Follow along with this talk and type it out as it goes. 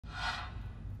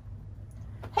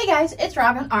Hey guys, it's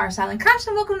Robin, RsIslandCrafts,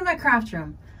 and welcome to my craft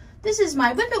room. This is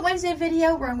my WiP It Wednesday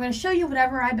video where I'm going to show you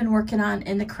whatever I've been working on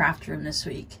in the craft room this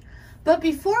week. But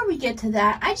before we get to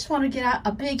that, I just want to get out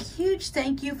a big, huge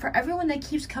thank you for everyone that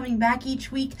keeps coming back each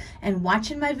week and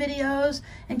watching my videos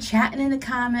and chatting in the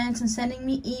comments and sending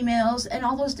me emails and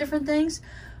all those different things.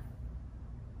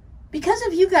 Because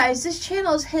of you guys, this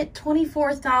channel has hit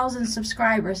 24,000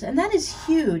 subscribers, and that is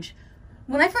huge.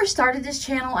 When I first started this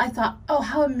channel, I thought, oh,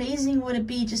 how amazing would it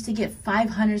be just to get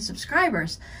 500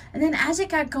 subscribers? And then as it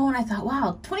got going, I thought,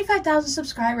 wow, 25,000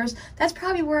 subscribers, that's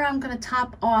probably where I'm going to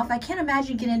top off. I can't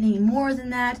imagine getting any more than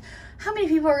that. How many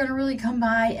people are going to really come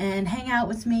by and hang out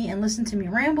with me and listen to me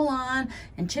ramble on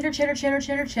and chitter, chitter, chitter,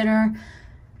 chitter, chitter?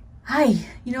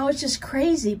 It's just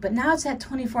crazy. But now it's at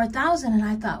 24,000, and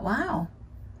I thought, wow,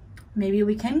 maybe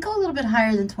we can go a little bit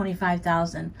higher than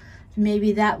 25,000.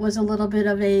 Maybe that was a little bit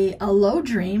of a low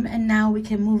dream, and now we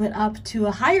can move it up to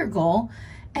a higher goal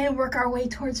and work our way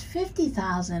towards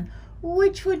 50,000,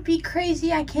 which would be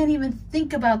crazy. I can't even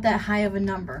think about that high of a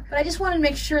number. But I just want to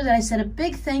make sure that I said a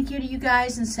big thank you to you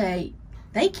guys and say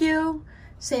thank you.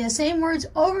 Say the same words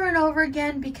over and over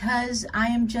again, because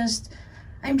I'm just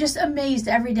amazed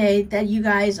every day that you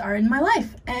guys are in my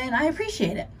life, and I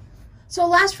appreciate it. So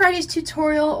last Friday's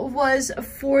tutorial was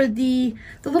for the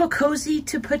little cozy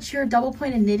to put your double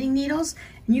pointed knitting needles.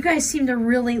 And you guys seem to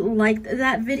really like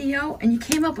that video. And you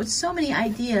came up with so many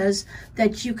ideas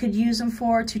that you could use them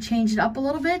for to change it up a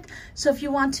little bit. So if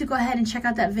you want to go ahead and check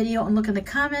out that video and look in the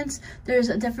comments, there's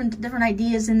different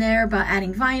ideas in there about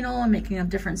adding vinyl and making them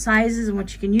different sizes and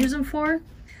what you can use them for.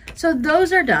 So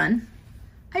those are done.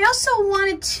 I also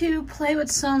wanted to play with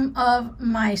some of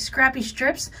my scrappy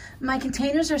strips. My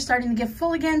containers are starting to get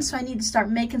full again, so I need to start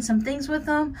making some things with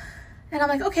them. And I'm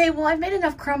like, okay, well, I've made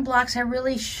enough crumb blocks. I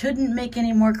really shouldn't make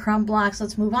any more crumb blocks.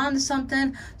 Let's move on to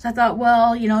something. So I thought,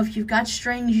 well, if you've got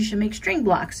strings, you should make string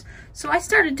blocks. So I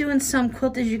started doing some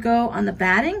quilt as you go on the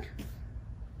batting.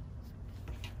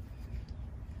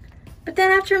 But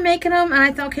then after making them, and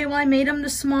I thought, okay, well, I made them the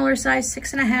smaller size,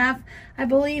 6.5. I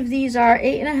believe these are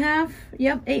 8.5.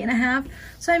 Yep, 8.5.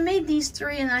 So I made these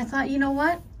 3, and I thought, you know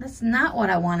what? That's not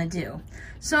what I want to do.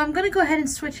 So I'm going to go ahead and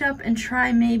switch up and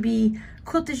try maybe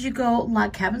quilt as you go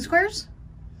log cabin squares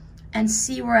and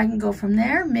see where I can go from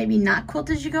there. Maybe not quilt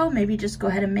as you go, maybe just go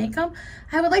ahead and make them.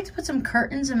 I would like to put some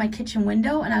curtains in my kitchen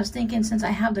window, and I was thinking, since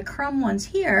I have the crumb ones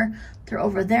here, they're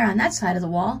over there on that side of the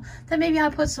wall, that maybe I'll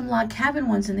put some log cabin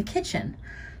ones in the kitchen.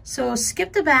 So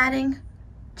skip the batting,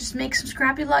 just make some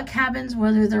scrappy log cabins,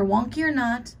 whether they're wonky or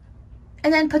not,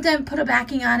 and then put a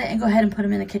backing on it and go ahead and put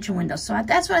them in the kitchen window. So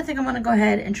that's what I think I'm gonna go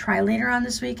ahead and try later on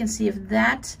this week and see if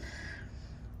that,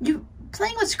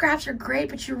 playing with scraps are great,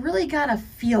 but you really gotta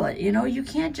feel it, You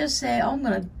can't just say, oh, I'm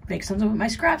gonna make something with my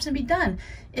scraps and be done.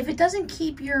 If it doesn't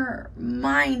keep your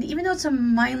mind, even though it's a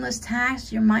mindless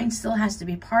task, your mind still has to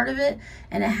be part of it,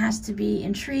 and it has to be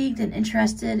intrigued and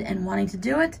interested and wanting to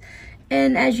do it.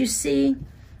 And as you see,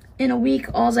 in a week,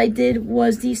 all I did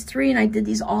was these 3, and I did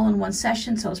these all in one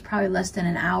session, so it was probably less than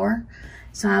an hour.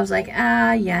 So I was like,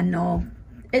 yeah, no,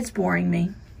 it's boring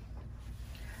me.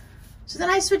 So then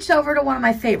I switched over to one of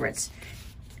my favorites.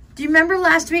 Do you remember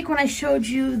last week when I showed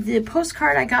you the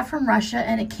postcard I got from Russia,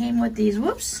 and it came with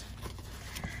these,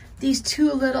 these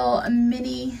 2 little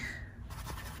mini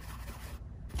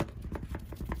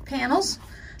panels?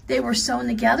 They were sewn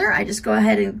together. I just go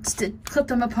ahead and clip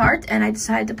them apart, and I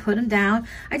decided to put them down.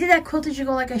 I did that quilt as you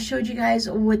go like I showed you guys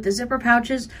with the zipper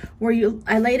pouches, where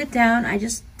I laid it down. I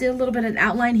just did a little bit of an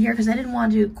outline here because I didn't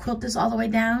want to quilt this all the way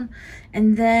down.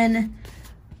 And then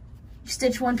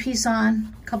stitch one piece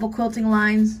on, a couple quilting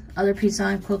lines, other piece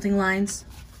on, quilting lines.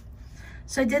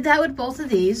 So I did that with both of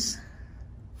these.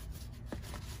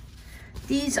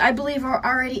 These, I believe, are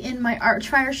already in my art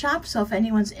trier shop, so if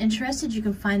anyone's interested, you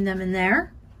can find them in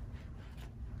there.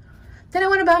 Then I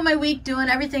went about my week doing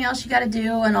everything else you got to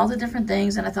do and all the different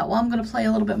things, and I thought, well, I'm going to play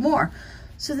a little bit more.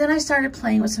 So then I started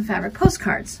playing with some fabric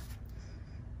postcards.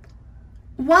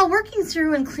 While working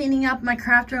through and cleaning up my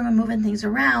craft room and moving things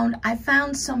around, I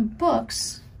found some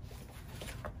books.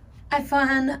 I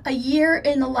found A Year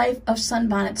in the Life of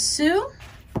Sunbonnet Sue.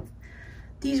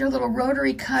 These are little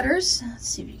rotary cutters. Let's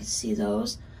see if you can see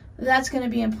those. That's going to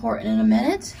be important in a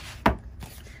minute.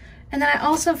 And then I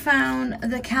also found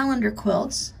the calendar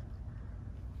quilts.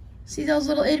 See those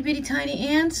little itty bitty tiny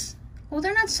ants? Well,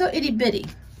 they're not so itty bitty.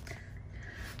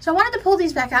 So I wanted to pull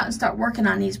these back out and start working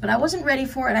on these, but I wasn't ready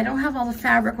for it. I don't have all the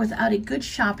fabric without a good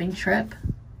shopping trip.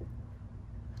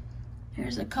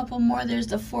 Here's a couple more. There's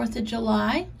the 4th of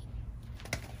July.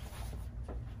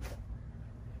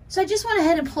 So I just went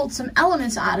ahead and pulled some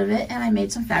elements out of it, and I made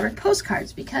some fabric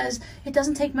postcards because it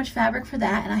doesn't take much fabric for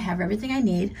that, and I have everything I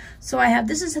need. So I have,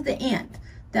 this is the ant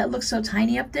that looks so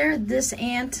tiny up there. This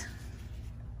ant,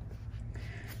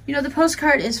 you know, the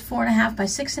postcard is 4.5 by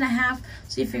 6.5,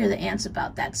 so you figure the ant's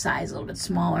about that size, a little bit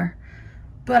smaller.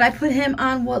 But I put him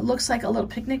on what looks like a little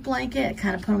picnic blanket. I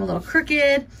kind of put him a little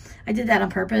crooked. I did that on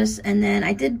purpose, and then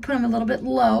I did put him a little bit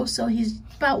low, so he's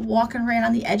about walking right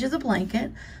on the edge of the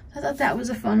blanket. I thought that was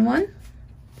a fun one.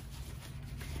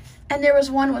 And there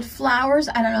was one with flowers.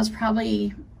 I don't know, it's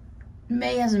probably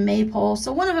May as a maypole.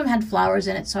 So one of them had flowers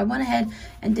in it. So I went ahead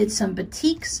and did some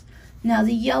batiks. Now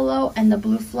the yellow and the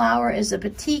blue flower is a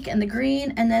batik, and the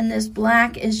green, and then this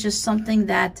black is just something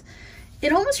that,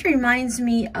 it almost reminds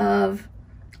me of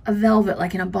a velvet,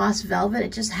 like an embossed velvet.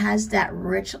 It just has that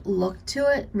rich look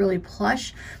to it, really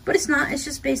plush, but it's not, it's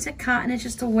just basic cotton. It's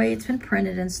just the way it's been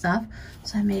printed and stuff.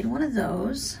 So I made one of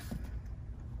those.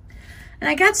 And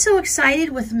I got so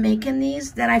excited with making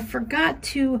these that I forgot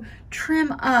to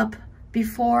trim up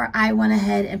before I went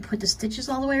ahead and put the stitches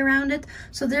all the way around it.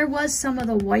 So there was some of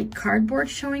the white cardboard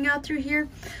showing out through here.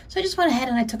 So I just went ahead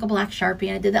and I took a black Sharpie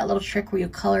and I did that little trick where you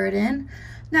color it in.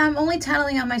 Now I'm only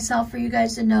tattling on myself for you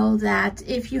guys to know that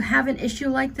if you have an issue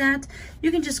like that,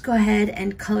 you can just go ahead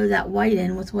and color that white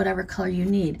in with whatever color you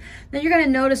need. Now you're gonna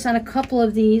notice on a couple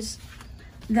of these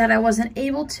that I wasn't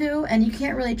able to, and you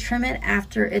can't really trim it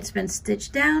after it's been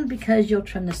stitched down because you'll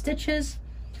trim the stitches.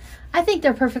 I think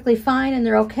they're perfectly fine and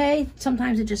they're okay.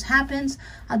 Sometimes it just happens.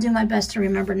 I'll do my best to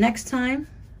remember next time.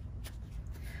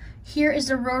 Here is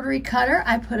the rotary cutter.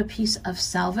 I put a piece of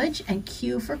selvage and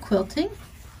Q for quilting.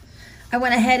 I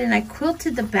went ahead and I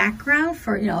quilted the background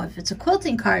for, you know, if it's a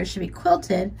quilting card, it should be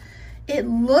quilted. It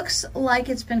looks like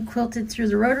it's been quilted through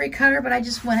the rotary cutter, but I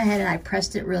just went ahead and I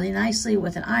pressed it really nicely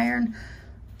with an iron.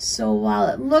 So while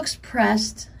it looks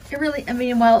pressed, it really, I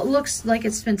mean, while it looks like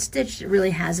it's been stitched, it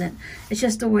really hasn't. It's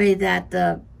just the way that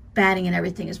the batting and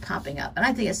everything is popping up. And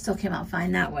I think it still came out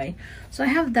fine that way. So I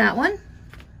have that one.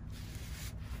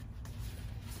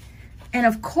 And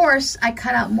of course, I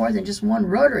cut out more than just one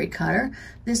rotary cutter.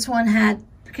 This one had,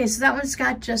 okay, so that one's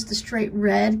got just the straight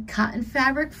red cotton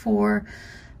fabric for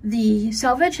the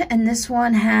selvage. And this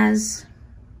one has,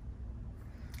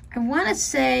 I want to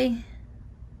say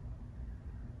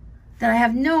that I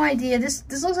have no idea. This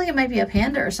looks like it might be a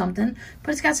panda or something,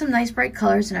 but it's got some nice bright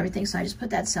colors and everything. So I just put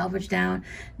that selvage down.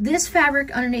 This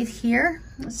fabric underneath here,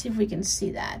 let's see if we can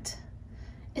see that.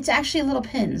 It's actually little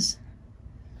pins.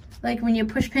 Like when you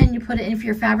push pin, you put it in for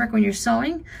your fabric when you're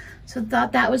sewing. So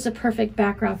thought that was the perfect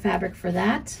background fabric for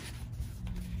that.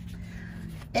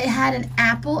 It had an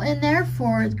apple in there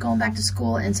for going back to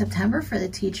school in September for the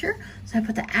teacher. So I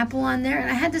put the apple on there, and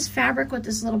I had this fabric with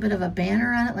this little bit of a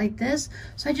banner on it like this.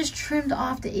 So I just trimmed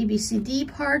off the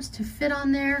ABCD parts to fit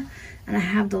on there. And I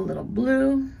have the little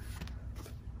blue.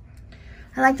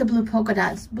 I like the blue polka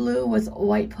dots, blue with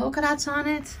white polka dots on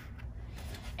it.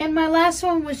 And my last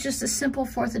one was just a simple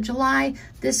 4th of July.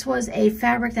 This was a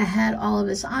fabric that had all of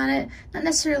this on it. Not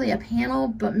necessarily a panel,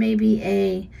 but maybe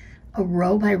a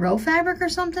row by row fabric or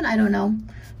something. I don't know.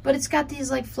 But it's got these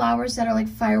like flowers that are like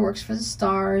fireworks for the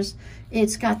stars.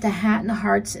 It's got the hat and the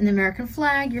hearts and the American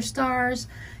flag, your stars.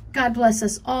 God bless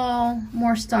us all,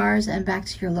 more stars, and back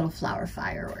to your little flower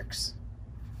fireworks.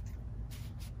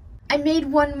 I made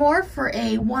one more for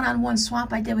a one-on-one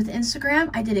swap I did with Instagram.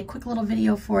 I did a quick little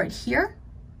video for it here.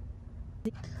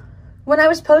 When I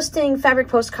was posting fabric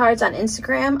postcards on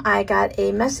Instagram, I got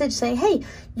a message saying, hey,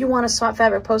 you want to swap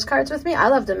fabric postcards with me? I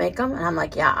love to make them. And I'm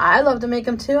like, yeah, I love to make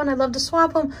them too, and I love to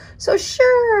swap them. So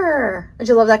sure. Did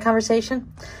you love that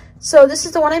conversation? So this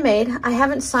is the one I made. I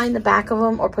haven't signed the back of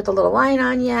them or put the little line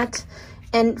on yet.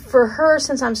 And for her,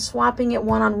 since I'm swapping it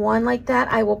one-on-one like that,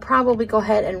 I will probably go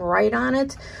ahead and write on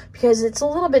it because it's a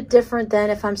little bit different than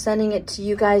if I'm sending it to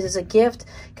you guys as a gift.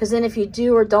 Because then if you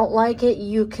do or don't like it,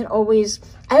 you can always,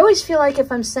 I always feel like if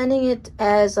I'm sending it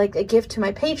as like a gift to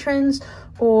my patrons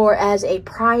or as a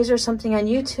prize or something on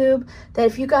YouTube, that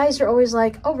if you guys are always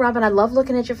like, oh, Robin, I love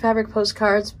looking at your fabric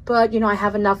postcards, but, you know, I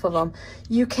have enough of them.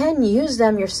 You can use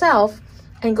them yourself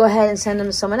and go ahead and send them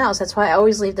to someone else. That's why I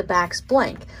always leave the backs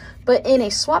blank. But in a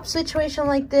swap situation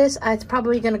like this, I'm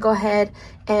probably going to go ahead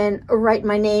and write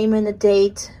my name and the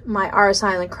date, my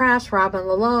RsIslandCrafts, Robin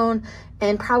LaLone,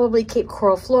 and probably Cape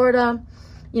Coral, Florida.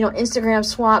 You know, Instagram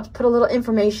swaps, put a little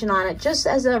information on it just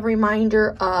as a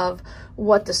reminder of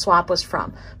what the swap was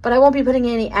from. But I won't be putting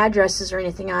any addresses or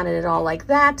anything on it at all like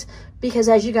that because,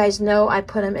 as you guys know, I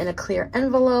put them in a clear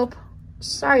envelope.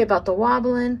 Sorry about the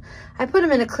wobbling. I put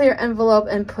them in a clear envelope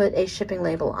and put a shipping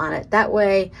label on it. That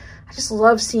way, I just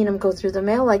love seeing them go through the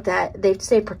mail like that. They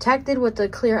stay protected with the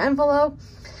clear envelope.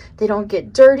 They don't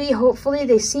get dirty. Hopefully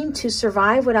they seem to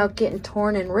survive without getting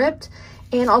torn and ripped.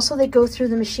 And also they go through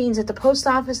the machines at the post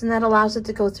office, and that allows it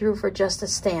to go through for just a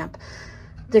stamp.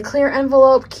 The clear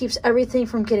envelope keeps everything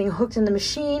from getting hooked in the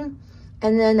machine.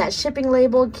 And then that shipping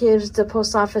label gives the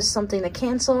post office something to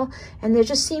cancel. And there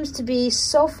just seems to be,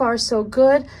 so far, so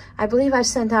good. I believe I've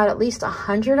sent out at least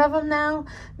 100 of them now,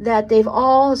 that they've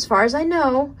all, as far as I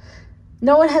know,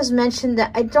 no one has mentioned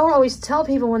that. I don't always tell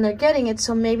people when they're getting it,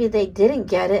 so maybe they didn't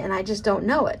get it and I just don't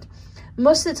know it.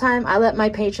 Most of the time, I let my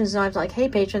patrons know. I'm like, hey,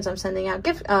 patrons, I'm sending out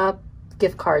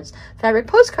gift cards, fabric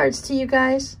postcards to you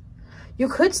guys. You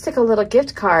could stick a little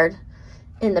gift card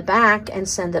in the back and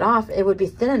send it off. It would be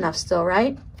thin enough still,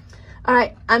 right? All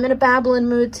right, I'm in a babbling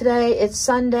mood today. It's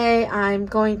Sunday. I'm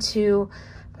going to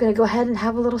go ahead and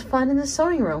have a little fun in the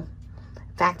sewing room.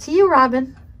 Back to you,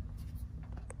 Robin.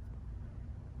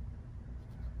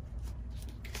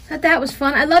 Thought that was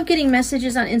fun. I love getting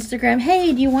messages on Instagram.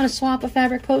 Hey, do you want to swap a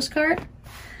fabric postcard?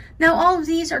 Now, all of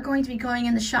these are going to be going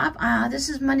in the shop. This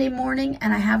is Monday morning,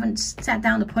 and I haven't sat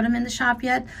down to put them in the shop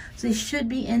yet. So they should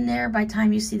be in there by the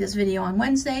time you see this video on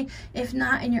Wednesday. If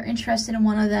not, and you're interested in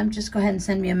one of them, just go ahead and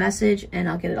send me a message, and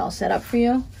I'll get it all set up for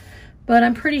you. But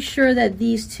I'm pretty sure that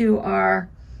these two are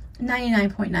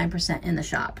 99.9% in the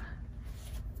shop.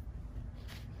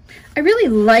 I really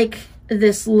like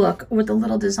this look with the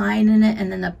little design in it,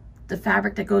 and then the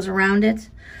fabric that goes around it.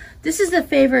 This is the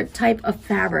favorite type of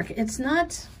fabric. It's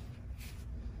that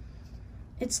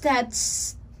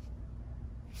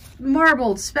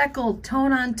marbled, speckled,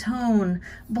 tone-on-tone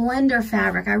blender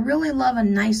fabric. I really love a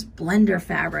nice blender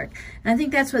fabric. And I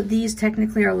think that's what these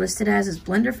technically are listed as, is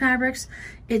blender fabrics.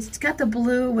 It's got the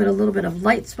blue with a little bit of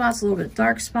light spots, a little bit of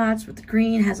dark spots, with the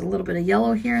green, has a little bit of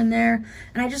yellow here and there.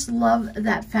 And I just love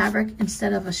that fabric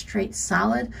instead of a straight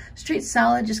solid. Straight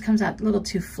solid just comes out a little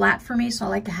too flat for me, so I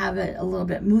like to have it a little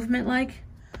bit movement-like.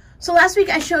 So last week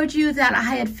I showed you that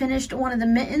I had finished one of the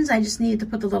mittens. I just needed to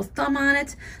put the little thumb on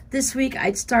it. This week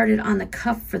I'd started on the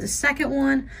cuff for the second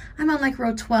one. I'm on like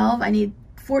row 12. I need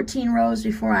 14 rows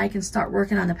before I can start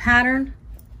working on the pattern.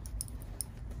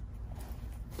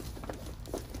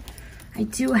 I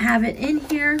do have it in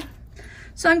here.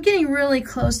 So I'm getting really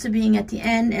close to being at the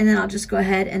end, and then I'll just go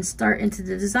ahead and start into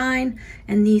the design,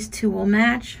 and these two will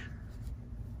match.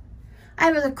 I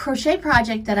have a crochet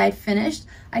project that I finished.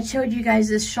 I showed you guys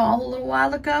this shawl a little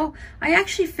while ago. I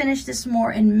actually finished this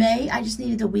more in May. I just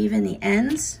needed to weave in the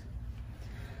ends.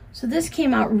 So this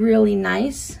came out really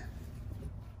nice.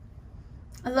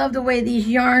 I love the way these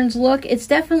yarns look. It's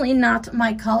definitely not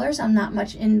my colors. I'm not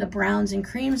much into browns and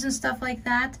creams and stuff like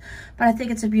that, but I think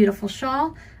it's a beautiful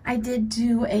shawl. I did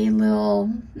do a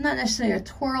little, not necessarily a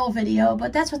twirl video,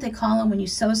 but that's what they call them when you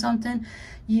sew something.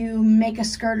 You make a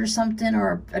skirt or something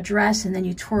or a dress, and then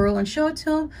you twirl and show it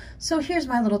to them. So here's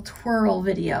my little twirl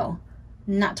video,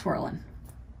 not twirling.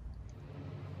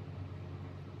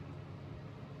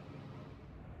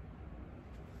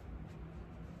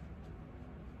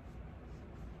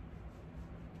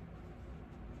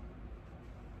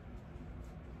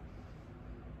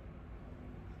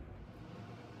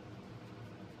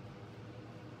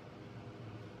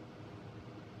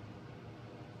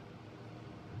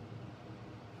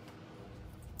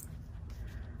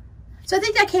 So I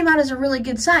think that came out as a really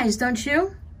good size, don't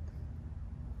you?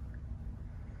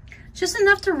 Just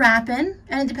enough to wrap in,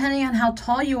 and depending on how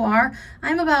tall you are,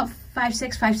 I'm about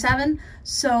 5'6", 5'7",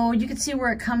 so you can see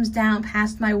where it comes down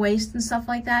past my waist and stuff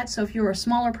like that. So if you were a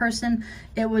smaller person,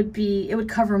 it would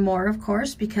cover more, of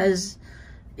course, because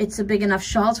it's a big enough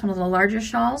shawl. It's one of the larger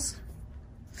shawls.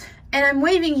 And I'm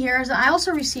waving here. I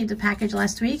also received a package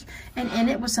last week, and in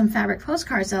it was some fabric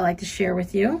postcards that I'd like to share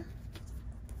with you.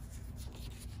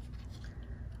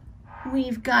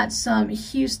 We've got some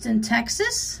Houston,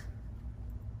 Texas.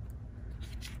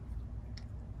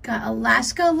 Got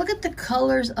Alaska. Look at the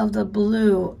colors of the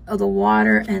blue of the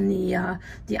water and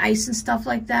the ice and stuff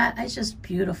like that. It's just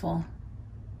beautiful.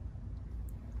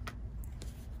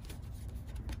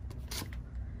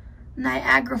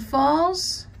 Niagara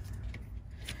Falls.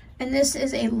 And this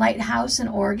is a lighthouse in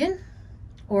Oregon,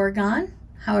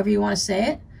 however you want to say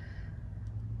it.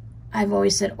 I've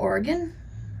always said Oregon.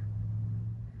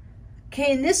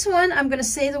 Okay, and this one, I'm going to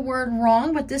say the word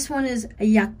wrong, but this one is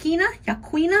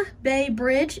Yaquina Bay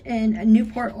Bridge in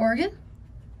Newport, Oregon.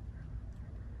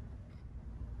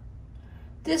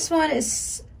 This one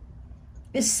is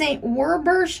St.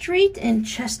 Werburgh Street in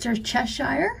Chester,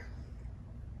 Cheshire.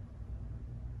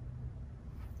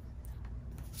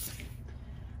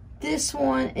 This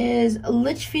one is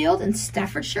Litchfield in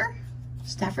Staffordshire.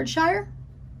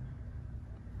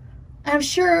 I'm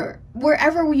sure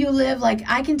wherever you live, like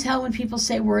I can tell when people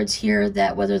say words here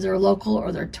that whether they're local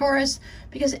or they're tourists,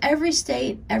 because every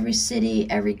state, every city,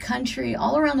 every country,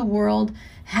 all around the world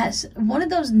has one of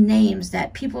those names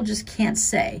that people just can't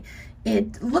say.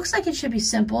 It looks like it should be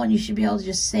simple and you should be able to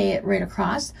just say it right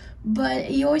across,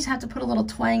 but you always have to put a little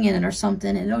twang in it or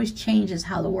something, and it always changes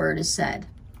how the word is said.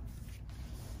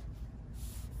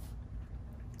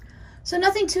 So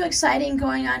nothing too exciting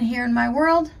going on here in my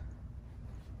world.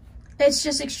 It's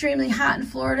just extremely hot in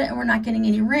Florida and we're not getting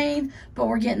any rain, but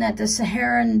we're getting the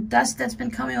Saharan dust that's been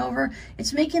coming over.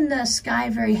 It's making the sky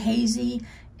very hazy,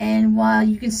 and while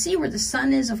you can see where the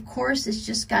sun is, of course, it's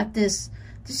just got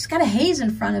a haze in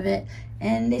front of it.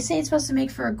 And they say it's supposed to make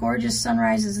for gorgeous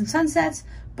sunrises and sunsets,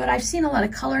 but I've seen a lot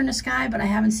of color in the sky, but I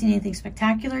haven't seen anything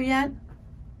spectacular yet.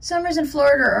 Summers in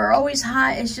Florida are always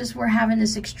hot. It's just we're having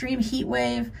this extreme heat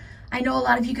wave. I know a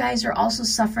lot of you guys are also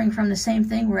suffering from the same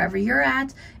thing wherever you're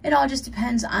at. It all just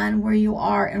depends on where you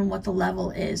are and what the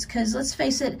level is. Because let's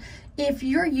face it, if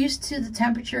you're used to the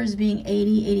temperatures being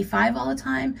 80, 85 all the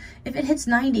time, if it hits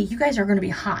 90, you guys are going to be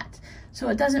hot. So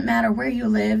it doesn't matter where you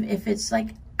live. If it's like,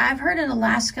 I've heard in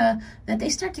Alaska that they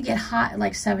start to get hot at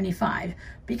like 75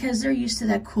 because they're used to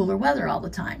that cooler weather all the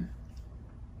time.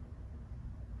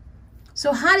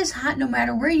 So hot is hot no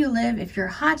matter where you live. If you're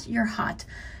hot, you're hot.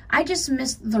 I just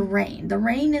missed the rain. The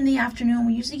rain in the afternoon,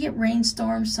 we usually get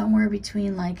rainstorms somewhere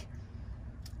between like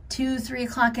 2, 3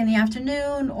 o'clock in the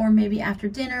afternoon, or maybe after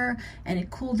dinner, and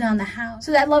it cooled down the house.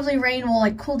 So that lovely rain will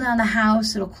like cool down the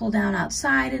house, it'll cool down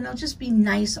outside, and it'll just be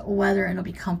nice weather and it'll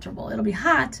be comfortable. It'll be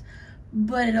hot,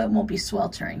 but it won't be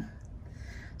sweltering.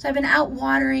 So I've been out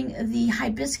watering the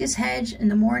hibiscus hedge in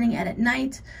the morning and at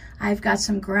night. I've got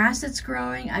some grass that's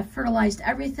growing. I've fertilized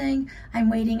everything.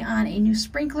 I'm waiting on a new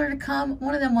sprinkler to come.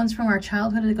 One of them ones from our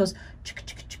childhood that goes chicka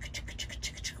chicka chicka chicka chicka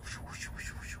chicka.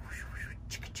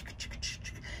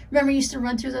 Remember, you used to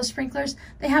run through those sprinklers?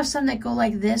 They have some that go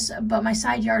like this, but my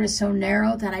side yard is so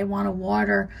narrow that I want to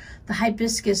water the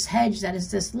hibiscus hedge that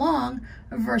is this long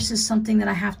versus something that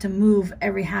I have to move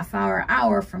every half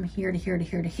hour from here to here to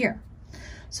here to here.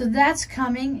 So that's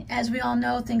coming. As we all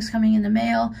know, things coming in the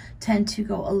mail tend to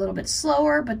go a little bit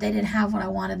slower, but they didn't have what I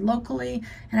wanted locally,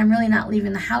 and I'm really not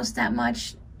leaving the house that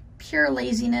much. Pure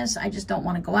laziness. I just don't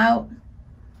want to go out.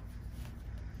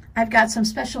 I've got some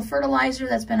special fertilizer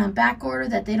that's been on back order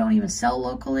that they don't even sell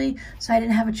locally, so I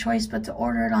didn't have a choice but to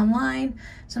order it online.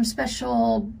 Some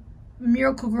special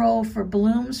Miracle-Gro for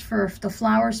blooms for the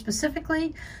flowers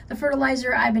specifically. The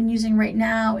fertilizer I've been using right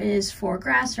now is for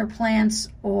grass or plants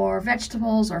or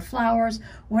vegetables or flowers.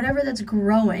 Whatever that's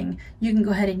growing, you can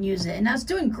go ahead and use it. And now it's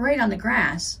doing great on the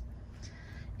grass.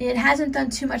 It hasn't done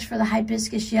too much for the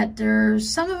hibiscus yet.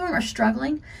 Some of them are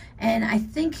struggling, and I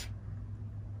think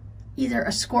either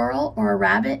a squirrel or a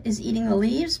rabbit is eating the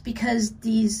leaves because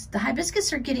the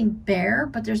hibiscus are getting bare,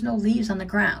 but there's no leaves on the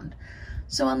ground.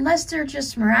 So unless they're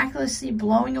just miraculously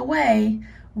blowing away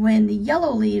when the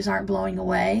yellow leaves aren't blowing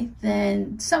away,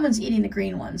 then someone's eating the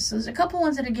green ones. So there's a couple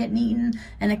ones that are getting eaten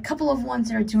and a couple of ones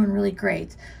that are doing really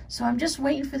great. So I'm just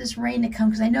waiting for this rain to come,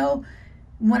 because I know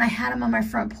when I had them on my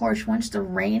front porch, once the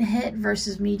rain hit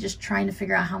versus me just trying to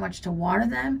figure out how much to water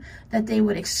them, that they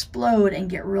would explode and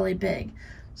get really big.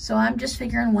 So I'm just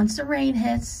figuring once the rain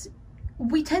hits,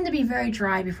 we tend to be very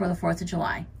dry before the 4th of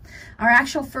July. Our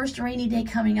actual first rainy day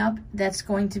coming up, that's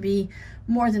going to be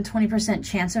more than 20%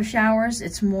 chance of showers.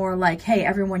 It's more like, hey,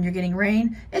 everyone, you're getting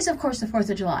rain. It's, of course, the 4th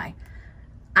of July.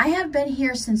 I have been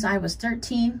here since I was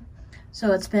 13,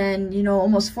 so it's been, you know,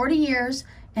 almost 40 years,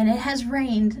 and it has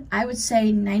rained, I would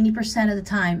say, 90% of the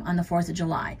time on the 4th of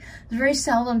July. Very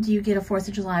seldom do you get a 4th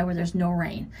of July where there's no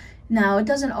rain. Now, it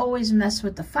doesn't always mess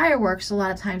with the fireworks. A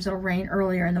lot of times it'll rain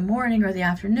earlier in the morning or the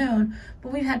afternoon,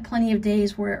 but we've had plenty of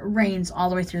days where it rains all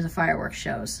the way through the fireworks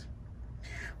shows.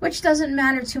 Which doesn't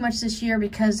matter too much this year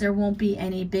because there won't be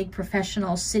any big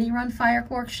professional city-run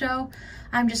fireworks show.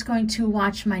 I'm just going to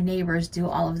watch my neighbors do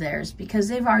all of theirs because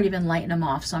they've already been lighting them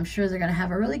off, so I'm sure they're going to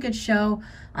have a really good show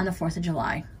on the 4th of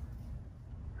July.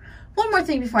 One more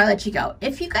thing before I let you go.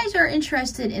 If you guys are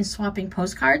interested in swapping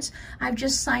postcards, I've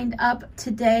just signed up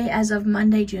today as of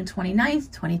Monday, June 29th,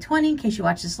 2020, in case you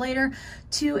watch this later,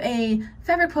 to a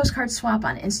fabric postcard swap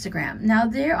on Instagram. Now,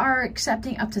 they are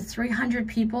accepting up to 300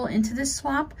 people into this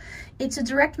swap. It's a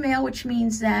direct mail, which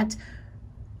means that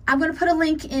I'm going to put a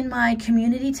link in my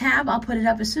community tab. I'll put it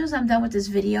up as soon as I'm done with this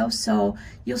video. So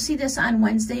you'll see this on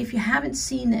Wednesday. If you haven't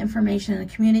seen the information in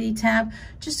the community tab,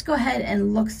 just go ahead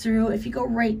and look through. If you go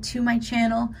right to my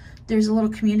channel, there's a little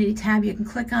community tab you can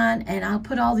click on, and I'll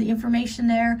put all the information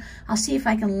there. I'll see if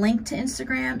I can link to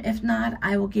Instagram. If not,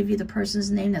 I will give you the person's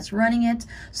name that's running it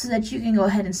so that you can go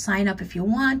ahead and sign up if you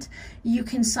want. You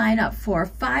can sign up for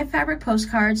 5 fabric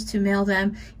postcards to mail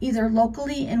them either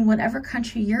locally in whatever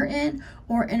country you're in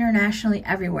or internationally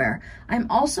everywhere. I'm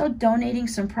also donating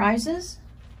some prizes.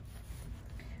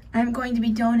 I'm going to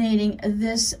be donating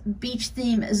this beach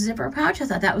theme zipper pouch. I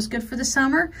thought that was good for the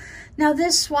summer. Now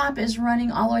this swap is running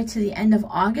all the way to the end of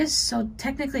August, so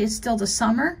technically it's still the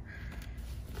summer.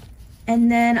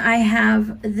 And then I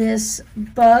have this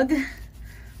bug,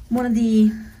 one of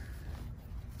the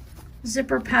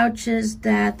zipper pouches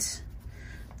that,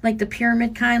 like the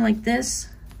pyramid kind, like this.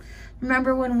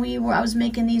 Remember when I was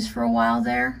making these for a while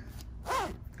there?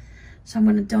 So I'm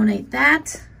going to donate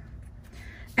that.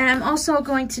 And I'm also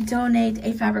going to donate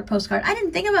a fabric postcard. I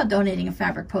didn't think about donating a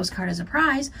fabric postcard as a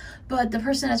prize, but the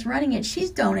person that's running it,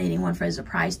 she's donating one as a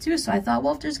prize too. So I thought,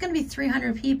 well, if there's going to be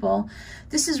 300 people,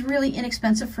 this is really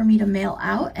inexpensive for me to mail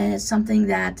out. And it's something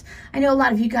that I know a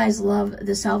lot of you guys love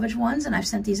the salvage ones, and I've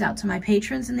sent these out to my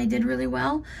patrons and they did really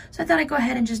well. So I thought I'd go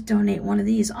ahead and just donate one of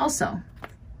these also.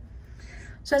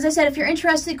 So as I said, if you're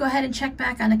interested, go ahead and check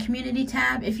back on the community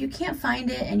tab. If you can't find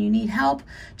it and you need help,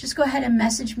 just go ahead and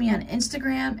message me on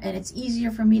Instagram, and it's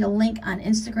easier for me to link on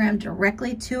Instagram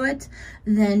directly to it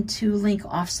than to link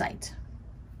offsite.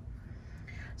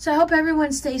 So I hope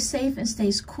everyone stays safe and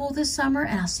stays cool this summer,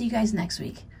 and I'll see you guys next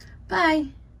week. Bye.